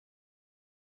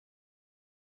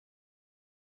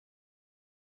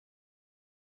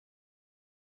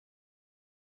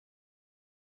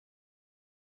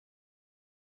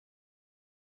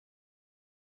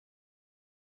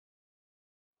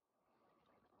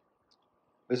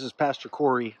This is Pastor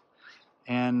Corey,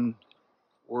 and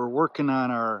we're working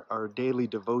on our daily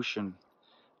devotion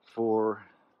for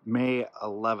May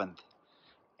 11th.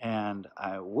 And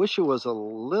I wish it was a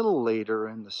little later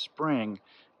in the spring,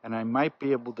 and I might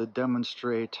be able to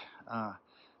demonstrate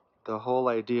the whole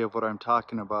idea of what I'm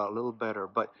talking about a little better,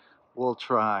 but we'll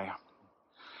try.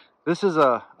 This is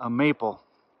a maple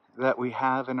that we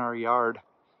have in our yard,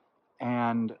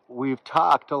 and we've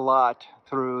talked a lot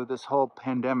through this whole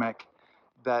pandemic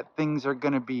that things are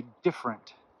going to be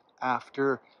different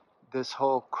after this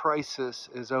whole crisis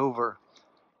is over.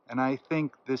 And I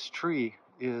think this tree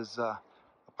is a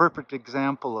perfect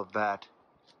example of that.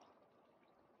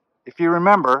 If you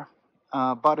remember,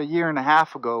 about a year and a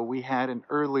half ago, we had an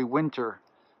early winter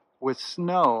with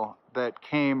snow that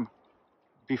came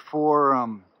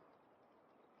before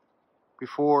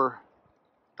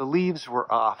the leaves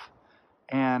were off.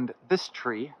 And this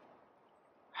tree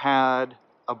had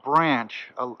a branch,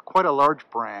 quite a large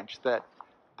branch,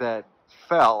 that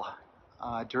fell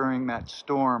during that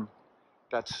storm,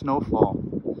 that snowfall.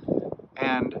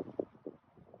 And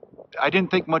I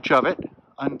didn't think much of it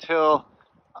until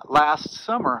last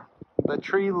summer. The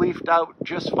tree leafed out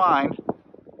just fine.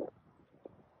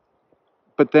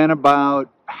 But then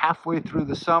about halfway through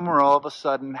the summer, all of a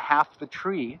sudden, half the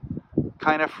tree,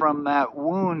 kind of from that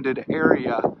wounded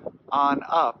area on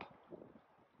up,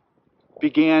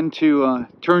 began to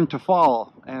turn to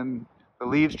fall, and the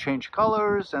leaves changed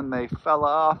colors and they fell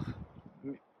off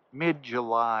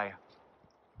mid-July.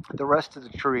 The rest of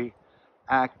the tree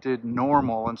acted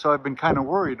normal, and so I've been kind of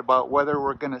worried about whether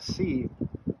we're going to see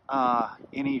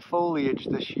any foliage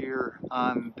this year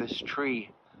on this tree,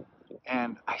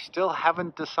 and I still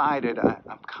haven't decided.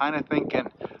 I'm kind of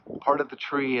thinking part of the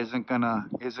tree isn't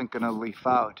gonna leaf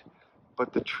out,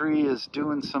 but the tree is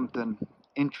doing something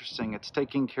interesting. It's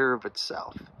taking care of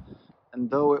itself, and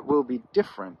though it will be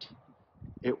different,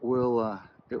 it will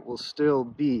still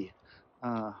be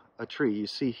a tree. You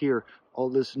see here all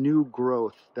this new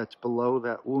growth that's below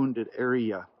that wounded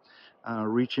area,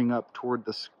 reaching up toward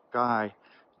the sky,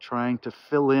 trying to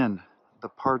fill in the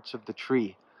parts of the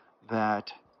tree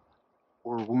that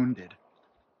were wounded.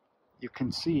 You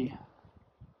can see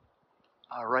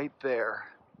right there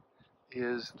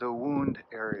is the wound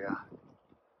area.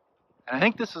 And I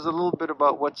think this is a little bit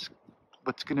about what's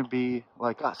going to be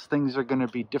like us. Things are going to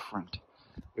be different.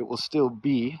 It will still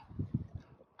be,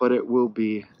 but it will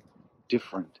be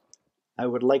different. I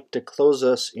would like to close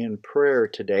us in prayer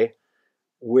today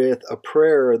with a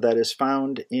prayer that is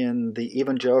found in the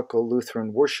Evangelical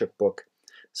Lutheran Worship Book.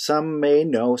 Some may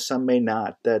know, some may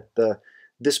not, that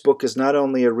this book is not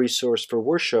only a resource for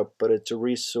worship, but it's a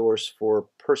resource for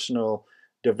personal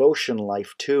devotion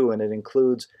life too, and it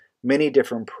includes many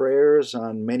different prayers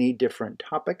on many different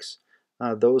topics.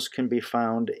 Those can be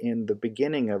found in the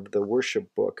beginning of the worship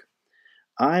book.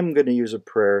 I'm going to use a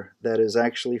prayer that is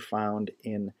actually found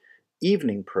in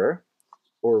evening prayer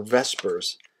or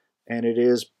Vespers, and it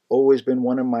has always been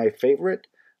one of my favorite.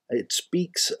 It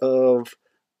speaks of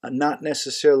not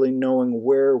necessarily knowing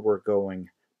where we're going,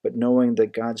 but knowing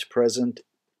that God's present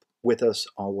with us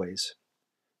always.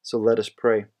 So let us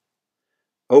pray.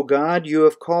 O God, you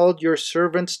have called your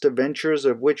servants to ventures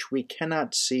of which we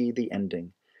cannot see the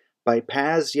ending, by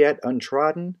paths yet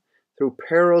untrodden, through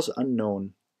perils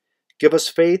unknown. Give us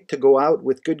faith to go out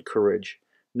with good courage,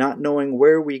 not knowing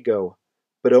where we go,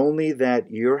 but only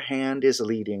that your hand is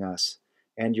leading us,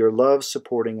 and your love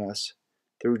supporting us,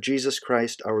 through Jesus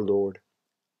Christ our Lord.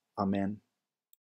 Amen.